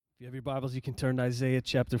If you have your Bibles, you can turn to Isaiah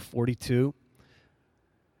chapter 42. I'm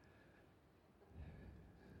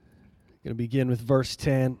going to begin with verse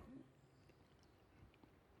 10.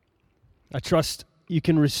 I trust you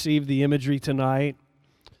can receive the imagery tonight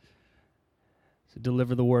to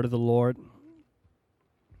deliver the word of the Lord.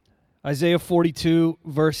 Isaiah 42,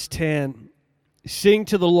 verse 10. Sing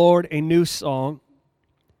to the Lord a new song,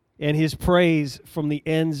 and his praise from the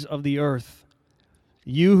ends of the earth.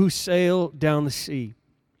 You who sail down the sea,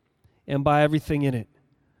 and by everything in it,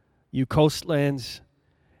 you coastlands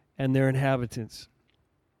and their inhabitants.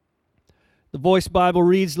 The Voice Bible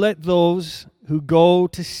reads, let those who go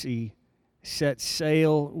to sea set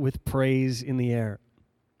sail with praise in the air.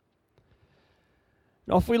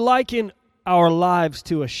 Now, if we liken our lives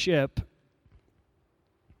to a ship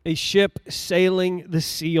sailing the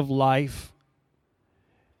sea of life,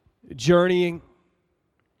 journeying,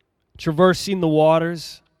 traversing the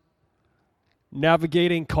waters,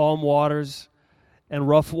 navigating calm waters and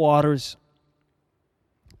rough waters,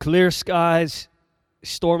 clear skies,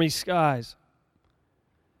 stormy skies,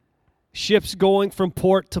 ships going from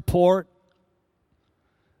port to port,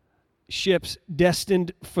 ships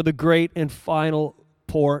destined for the great and final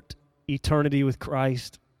port, eternity with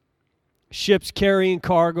Christ, ships carrying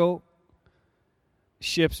cargo,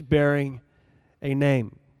 ships bearing a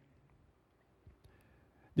name.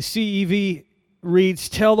 The CEV reads,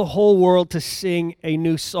 tell the whole world to sing a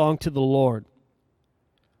new song to the Lord.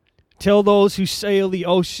 Tell those who sail the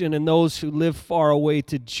ocean and those who live far away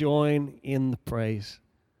to join in the praise.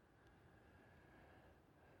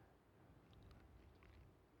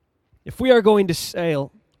 If we are going to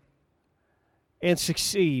sail and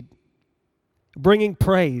succeed, bringing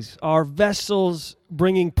praise, our vessels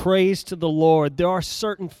bringing praise to the Lord, there are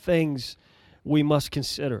certain things we must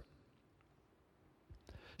consider.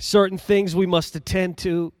 Certain things we must attend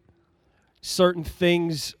to, certain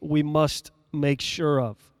things we must make sure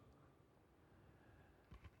of.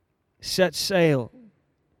 Set sail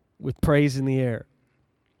with praise in the air.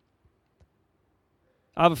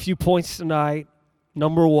 I have a few points tonight.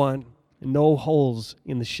 Number one, no holes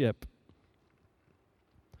in the ship.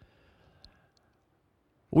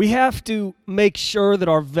 We have to make sure that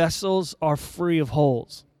our vessels are free of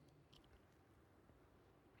holes.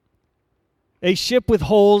 A ship with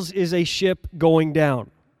holes is a ship going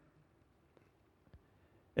down.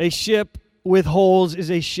 A ship with holes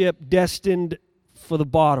is a ship destined for the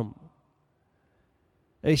bottom.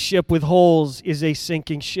 A ship with holes is a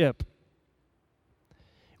sinking ship.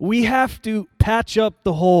 We have to patch up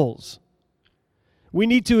the holes. We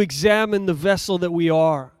need to examine the vessel that we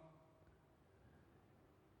are.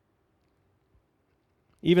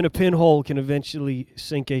 Even a pinhole can eventually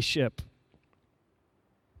sink a ship.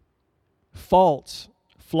 Faults,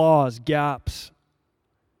 flaws, gaps,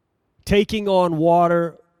 taking on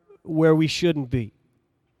water where we shouldn't be,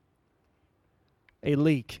 a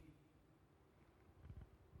leak.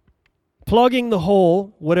 Plugging the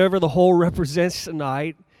hole, whatever the hole represents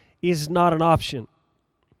tonight, is not an option.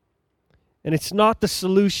 And it's not the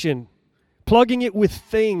solution. Plugging it with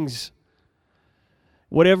things,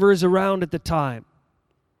 whatever is around at the time,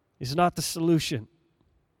 is not the solution.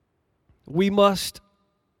 We must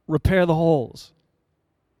repair the holes.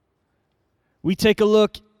 We take a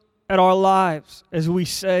look at our lives as we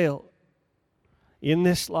sail in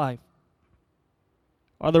this life.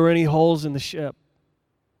 Are there any holes in the ship?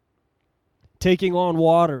 Taking on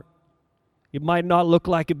water. It might not look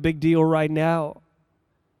like a big deal right now,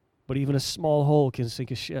 but even a small hole can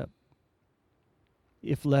sink a ship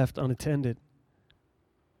if left unattended.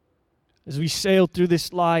 As we sail through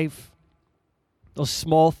this life, those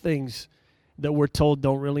small things that we're told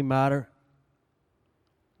don't really matter,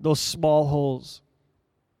 those small holes,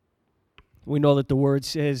 we know that the Word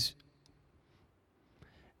says,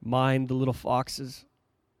 mind the little foxes.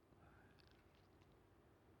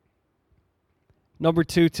 Number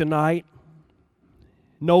two tonight,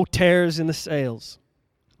 no tears in the sails.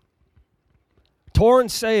 Torn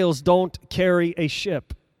sails don't carry a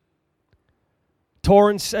ship.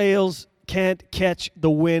 Torn sails can't catch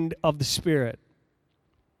the wind of the Spirit.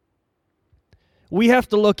 We have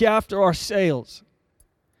to look after our sails.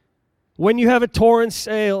 When you have a torn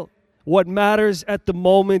sail, what matters at the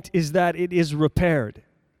moment is that it is repaired.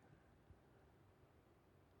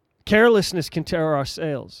 Carelessness can tear our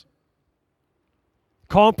sails.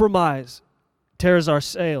 Compromise tears our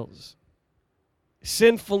sails.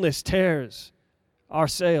 Sinfulness tears our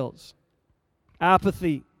sails.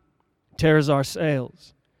 Apathy tears our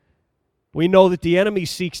sails. We know that the enemy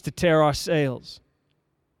seeks to tear our sails.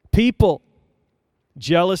 People,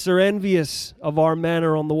 jealous or envious of our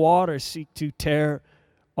manner on the water, seek to tear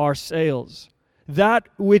our sails. that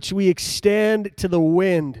which we extend to the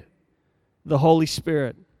wind, the Holy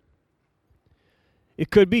Spirit. It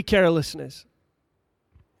could be carelessness.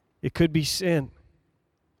 It could be sin.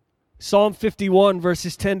 Psalm 51,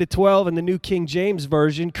 verses 10 to 12 in the New King James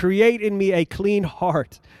Version, create in me a clean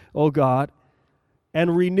heart, O God,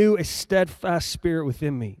 and renew a steadfast spirit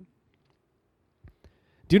within me.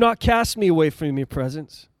 Do not cast me away from your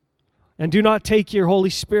presence, and do not take your Holy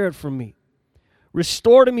Spirit from me.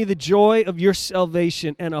 Restore to me the joy of your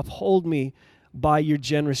salvation, and uphold me by your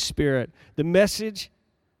generous spirit. The Message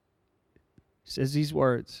says these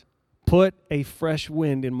words, put a fresh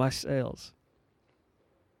wind in my sails.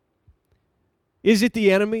 Is it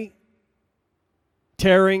the enemy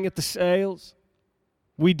tearing at the sails?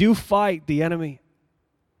 We do fight the enemy.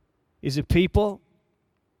 Is it people?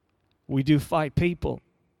 We do fight people.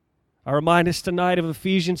 I remind us tonight of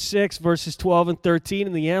Ephesians 6, verses 12 and 13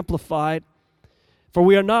 in the Amplified. For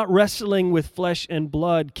we are not wrestling with flesh and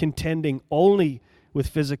blood, contending only with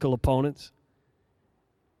physical opponents,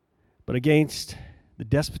 but against the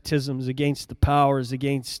despotisms, against the powers,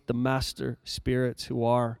 against the master spirits who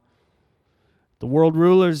are the world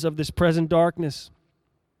rulers of this present darkness,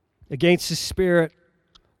 against the spirit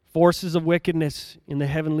forces of wickedness in the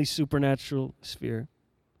heavenly supernatural sphere.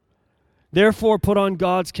 Therefore, put on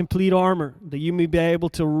God's complete armor, that you may be able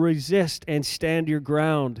to resist and stand your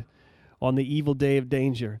ground on the evil day of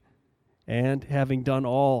danger, and having done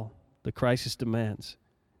all the crisis demands,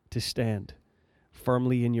 to stand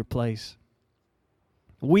firmly in your place.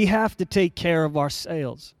 We have to take care of our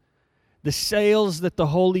sails, the sails that the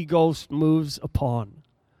Holy Ghost moves upon.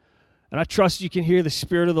 And I trust you can hear the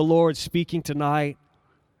Spirit of the Lord speaking tonight.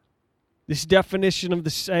 This definition of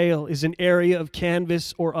the sail is an area of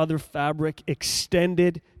canvas or other fabric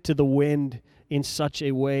extended to the wind in such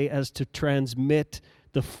a way as to transmit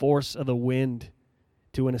the force of the wind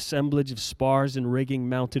to an assemblage of spars and rigging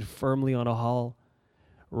mounted firmly on a hull,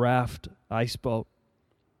 raft, ice boat,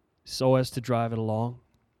 so as to drive it along.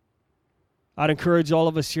 I'd encourage all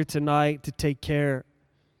of us here tonight to take care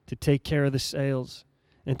of the sails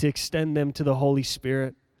and to extend them to the Holy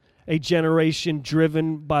Spirit. A generation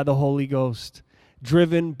driven by the Holy Ghost,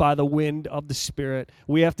 driven by the wind of the Spirit.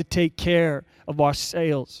 We have to take care of our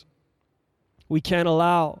sails. We can't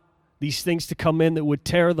allow these things to come in that would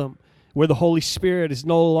tear them, where the Holy Spirit is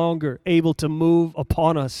no longer able to move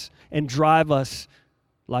upon us and drive us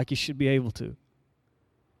like He should be able to.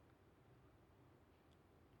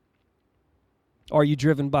 Are you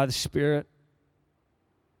driven by the Spirit?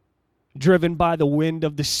 Driven by the wind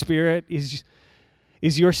of the Spirit? Is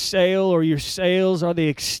your sail or your sails, are they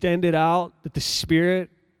extended out that the Spirit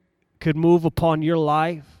could move upon your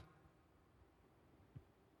life?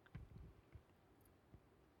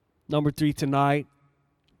 Number 3 tonight,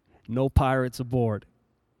 no pirates aboard.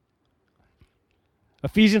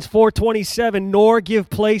 Ephesians 4:27, nor give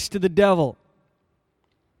place to the devil.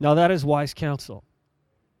 Now that is wise counsel.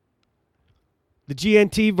 The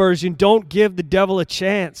GNT version, don't give the devil a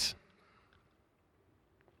chance.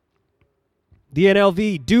 The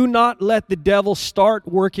NLV, do not let the devil start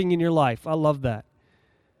working in your life. I love that.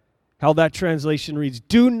 How that translation reads,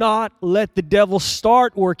 do not let the devil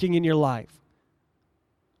start working in your life.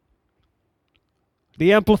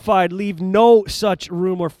 The Amplified, leave no such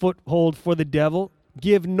room or foothold for the devil.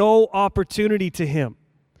 Give no opportunity to him.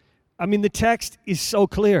 I mean, the text is so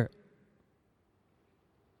clear.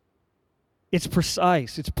 It's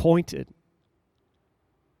precise. It's pointed.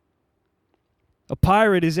 A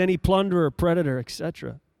pirate is any plunderer, predator,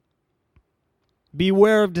 etc.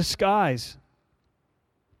 Beware of disguise.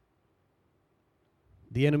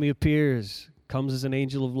 The enemy appears, comes as an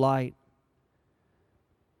angel of light.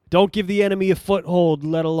 Don't give the enemy a foothold,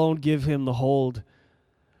 let alone give him the hold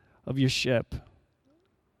of your ship.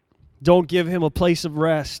 Don't give him a place of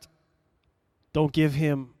rest. Don't give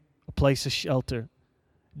him a place of shelter.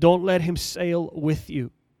 Don't let him sail with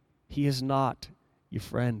you. He is not your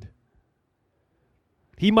friend.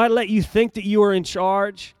 He might let you think that you are in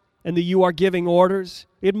charge and that you are giving orders.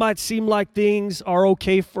 It might seem like things are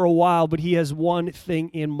okay for a while, but he has one thing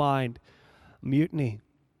in mind: mutiny.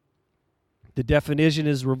 The definition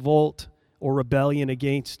is revolt or rebellion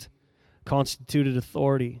against constituted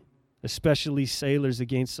authority, especially sailors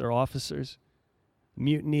against their officers.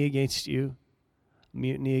 Mutiny against you.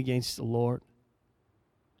 Mutiny against the Lord.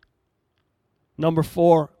 Number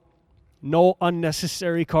 4, no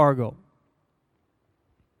unnecessary cargo.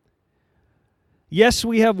 Yes,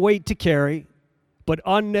 we have weight to carry, but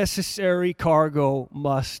unnecessary cargo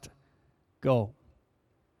must go.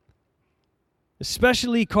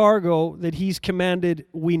 Especially cargo that he's commanded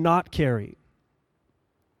we not carry.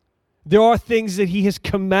 There are things that He has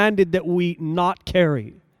commanded that we not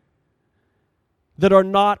carry, that are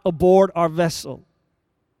not aboard our vessel,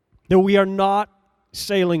 that we are not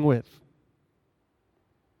sailing with.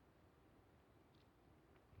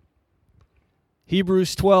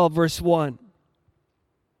 Hebrews 12, verse 1.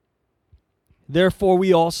 Therefore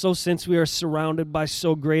we also, since we are surrounded by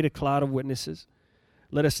so great a cloud of witnesses,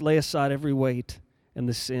 let us lay aside every weight and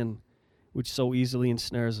the sin which so easily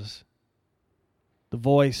ensnares us. The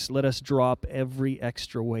Voice, let us drop every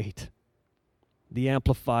extra weight. The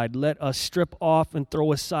Amplified, let us strip off and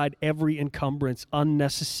throw aside every encumbrance,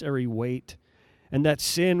 unnecessary weight, and that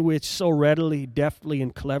sin which so readily, deftly,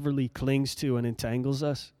 and cleverly clings to and entangles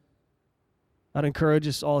us. I'd encourage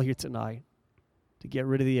us all here tonight to get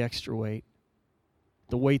rid of the extra weight,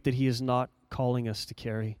 the weight that He is not calling us to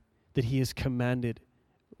carry, that He has commanded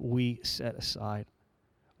we set aside,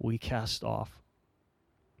 we cast off.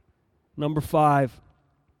 Number 5,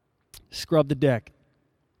 scrub the deck.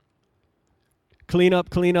 Clean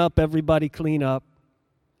up, everybody clean up,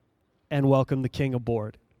 and welcome the King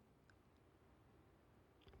aboard.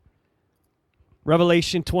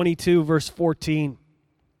 Revelation 22, verse 14.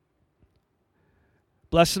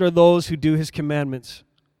 Blessed are those who do His commandments,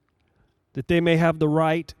 that they may have the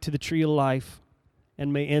right to the tree of life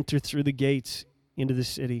and may enter through the gates into the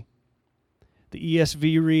city. The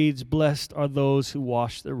ESV reads, blessed are those who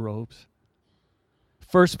wash their robes.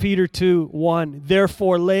 1 Peter 2, 1,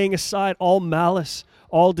 therefore laying aside all malice,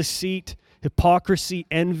 all deceit, hypocrisy,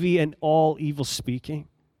 envy, and all evil speaking.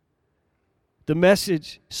 The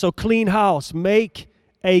Message, so clean house, make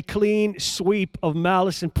a clean sweep of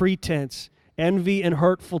malice and pretense, envy and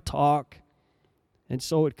hurtful talk. And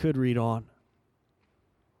so it could read on.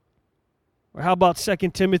 Or how about 2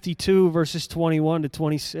 Timothy 2, verses 21 to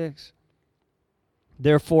 26?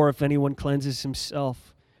 Therefore, if anyone cleanses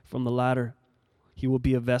himself from the latter, he will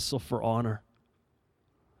be a vessel for honor.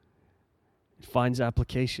 It finds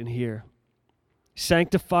application here.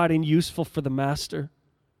 Sanctified and useful for the master,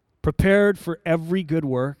 prepared for every good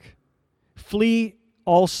work. Flee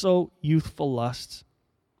also youthful lusts,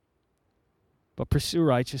 but pursue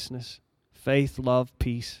righteousness, faith, love,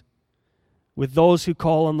 peace, with those who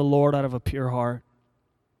call on the Lord out of a pure heart.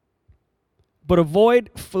 But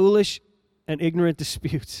avoid foolish and ignorant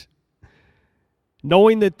disputes,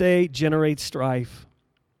 knowing that they generate strife.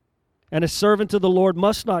 And a servant of the Lord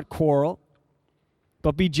must not quarrel,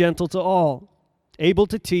 but be gentle to all, able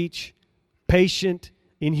to teach, patient,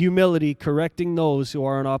 in humility, correcting those who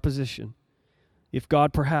are in opposition, if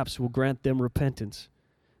God perhaps will grant them repentance,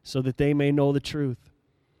 so that they may know the truth,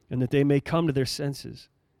 and that they may come to their senses,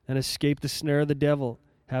 and escape the snare of the devil,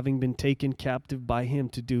 having been taken captive by him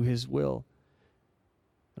to do his will.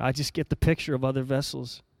 I just get the picture of other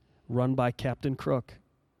vessels run by Captain Crook,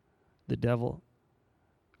 the devil.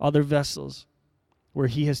 Other vessels where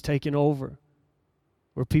he has taken over,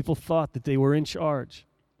 where people thought that they were in charge,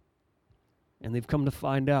 and they've come to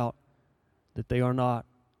find out that they are not.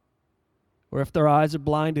 Or if their eyes are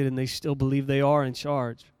blinded and they still believe they are in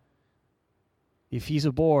charge, if he's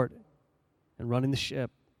aboard and running the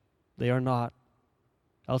ship, they are not.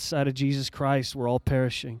 Outside of Jesus Christ, we're all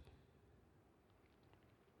perishing.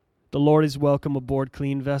 The Lord is welcome aboard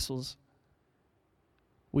clean vessels.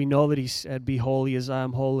 We know that he said, be holy as I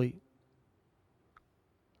am holy.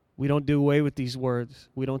 We don't do away with these words.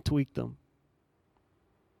 We don't tweak them.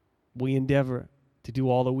 We endeavor to do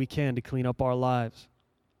all that we can to clean up our lives.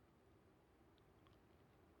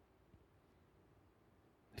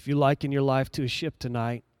 If you liken your life to a ship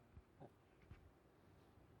tonight,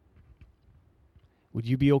 would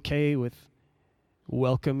you be okay with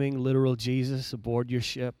welcoming literal Jesus aboard your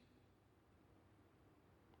ship?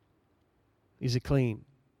 Is it clean?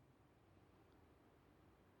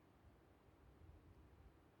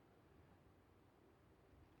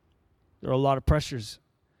 There are a lot of pressures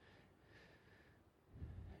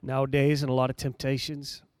nowadays and a lot of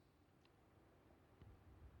temptations,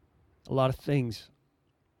 a lot of things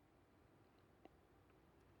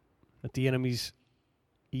that the enemy's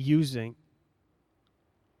using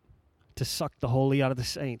to suck the holy out of the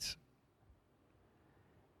saints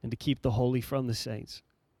and to keep the holy from the saints.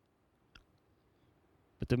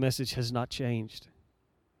 But the message has not changed.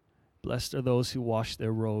 Blessed are those who wash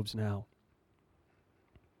their robes now.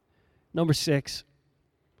 Number 6,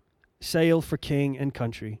 sail for king and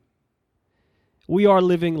country. We are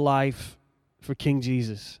living life for King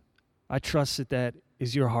Jesus. I trust that that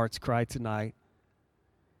is your heart's cry tonight.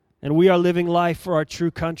 And we are living life for our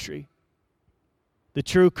true country. The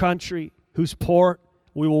true country whose port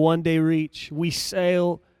we will one day reach. We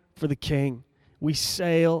sail for the King. We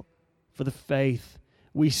sail for the faith.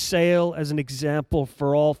 We sail as an example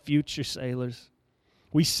for all future sailors.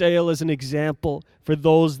 We sail as an example for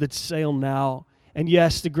those that sail now. And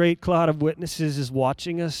yes, the great cloud of witnesses is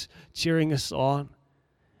watching us, cheering us on.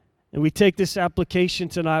 And we take this application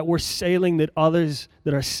tonight. We're sailing that others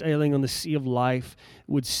that are sailing on the sea of life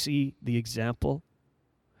would see the example,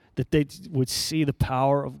 that they would see the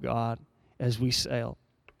power of God as we sail,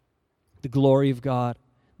 the glory of God,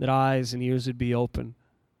 that eyes and ears would be open.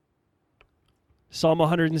 Psalm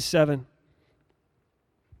 107,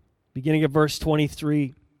 beginning at verse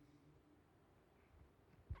 23.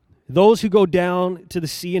 Those who go down to the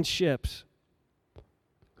sea in ships,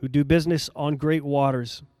 who do business on great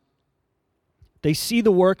waters, they see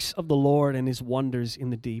the works of the Lord and his wonders in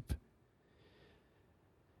the deep.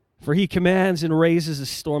 For he commands and raises a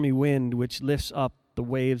stormy wind, which lifts up the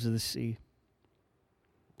waves of the sea.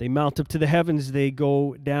 They mount up to the heavens, they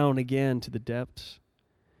go down again to the depths.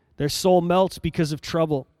 Their soul melts because of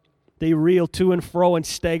trouble. They reel to and fro and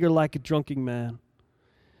stagger like a drunken man,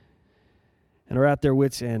 and are at their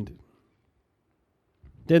wits' end.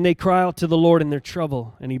 Then they cry out to the Lord in their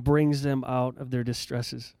trouble, and he brings them out of their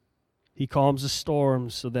distresses. He calms the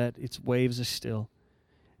storm so that its waves are still.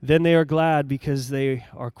 Then they are glad because they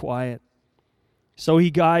are quiet. So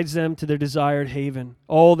he guides them to their desired haven.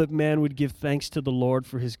 Oh, that man would give thanks to the Lord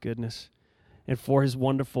for his goodness and for his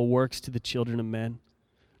wonderful works to the children of men.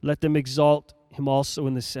 Let them exalt him also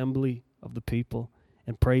in the assembly of the people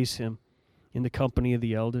and praise him in the company of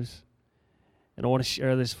the elders. And I want to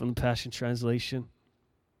share this from the Passion Translation.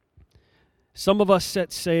 Some of us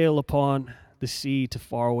set sail upon the sea to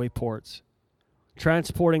faraway ports,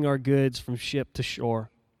 transporting our goods from ship to shore.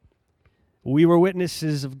 We were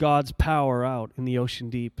witnesses of God's power out in the ocean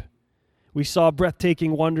deep. We saw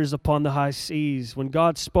breathtaking wonders upon the high seas. When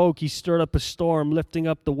God spoke, he stirred up a storm, lifting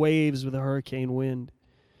up the waves with a hurricane wind.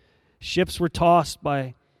 Ships were tossed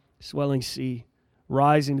by swelling sea,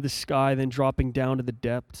 rising to the sky, then dropping down to the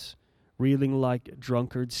depths, reeling like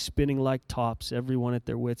drunkards, spinning like tops, everyone at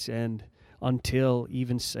their wits' end, until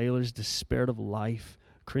even sailors despaired of life,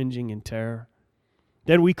 cringing in terror.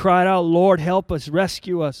 Then we cried out, Lord, help us,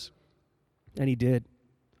 rescue us. And he did.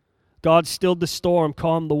 God stilled the storm,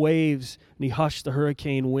 calmed the waves, and he hushed the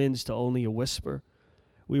hurricane winds to only a whisper.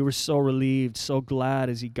 We were so relieved, so glad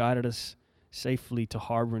as he guided us safely to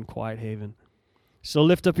harbor and quiet haven. So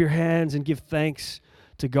lift up your hands and give thanks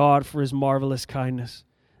to God for his marvelous kindness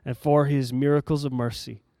and for his miracles of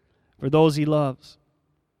mercy, for those he loves.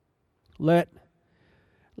 Let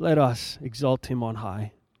us exalt him on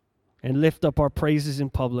high and lift up our praises in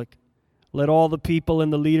public. Let all the people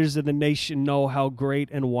and the leaders of the nation know how great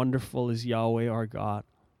and wonderful is Yahweh our God.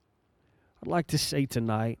 I'd like to say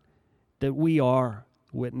tonight that we are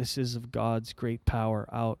witnesses of God's great power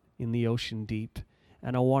out in the ocean deep.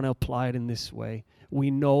 And I want to apply it in this way.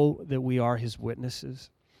 We know that we are his witnesses,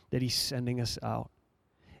 that he's sending us out.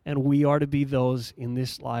 And we are to be those in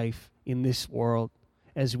this life, in this world,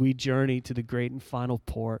 as we journey to the great and final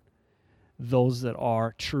port, those that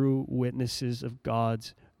are true witnesses of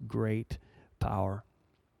God's great power.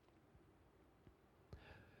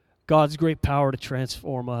 God's great power to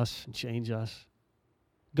transform us and change us.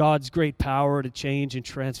 God's great power to change and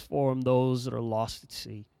transform those that are lost at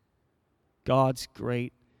sea. God's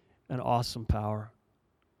great and awesome power.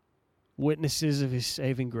 Witnesses of his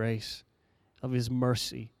saving grace, of his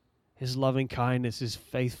mercy, his loving kindness, his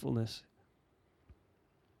faithfulness.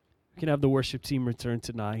 We can have the worship team return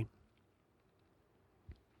tonight.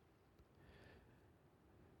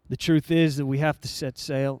 The truth is that we have to set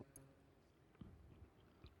sail.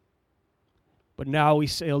 But now we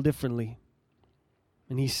sail differently.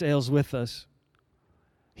 And he sails with us.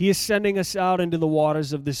 He is sending us out into the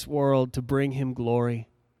waters of this world to bring him glory,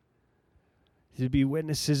 to be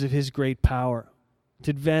witnesses of his great power,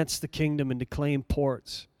 to advance the kingdom and to claim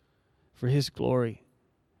ports for his glory,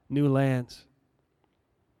 new lands.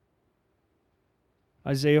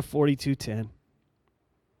 Isaiah 42:10.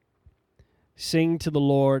 Sing to the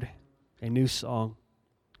Lord a new song,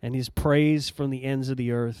 and his praise from the ends of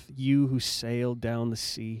the earth, you who sail down the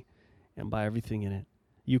sea and by everything in it,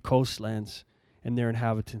 you coastlands and their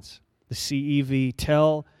inhabitants. The CEV,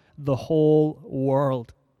 tell the whole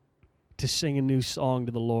world to sing a new song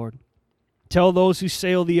to the Lord. Tell those who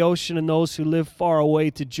sail the ocean and those who live far away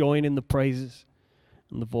to join in the praises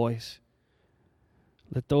and the voice.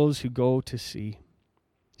 Let those who go to sea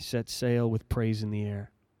set sail with praise in the air.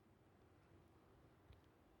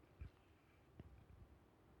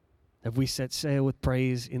 Have we set sail with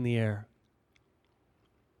praise in the air?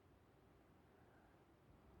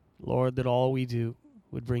 Lord, that all we do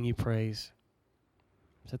would bring you praise.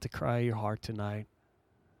 Is that the cry of your heart tonight?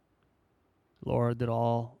 Lord, that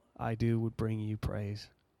all I do would bring you praise.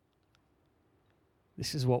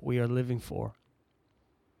 This is what we are living for.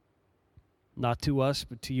 Not to us,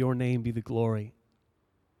 but to your name be the glory.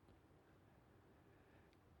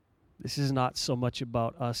 This is not so much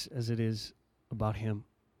about us as it is about him.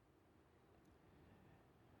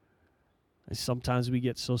 And sometimes we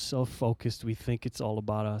get so self-focused, we think it's all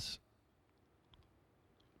about us.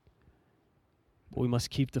 But we must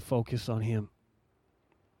keep the focus on him,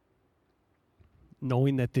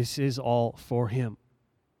 knowing that this is all for him.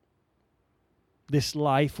 This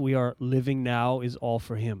life we are living now is all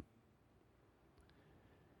for him.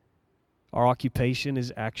 Our occupation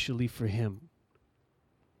is actually for him.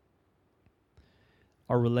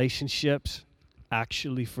 Our relationships,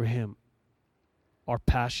 actually for him. Our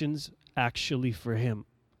passions, actually for him.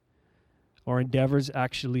 Our endeavors,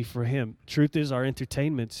 actually for him. Truth is, our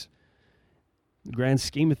entertainments, the grand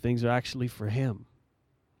scheme of things, are actually for him.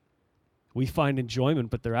 We find enjoyment,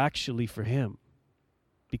 but they're actually for him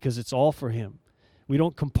because it's all for him. We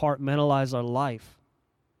don't compartmentalize our life.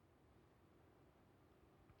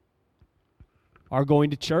 Our going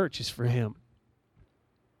to church is for him.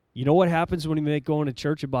 You know what happens when we make going to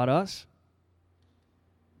church about us?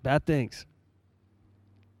 Bad things.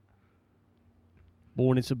 But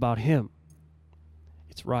when it's about him,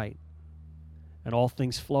 it's right. And all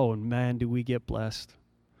things flow, and man, do we get blessed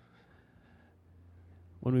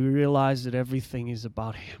when we realize that everything is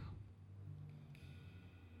about him.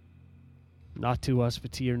 Not to us,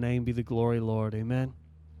 but to your name be the glory, Lord. Amen.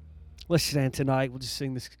 Let's stand tonight. We'll just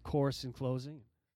sing this chorus in closing.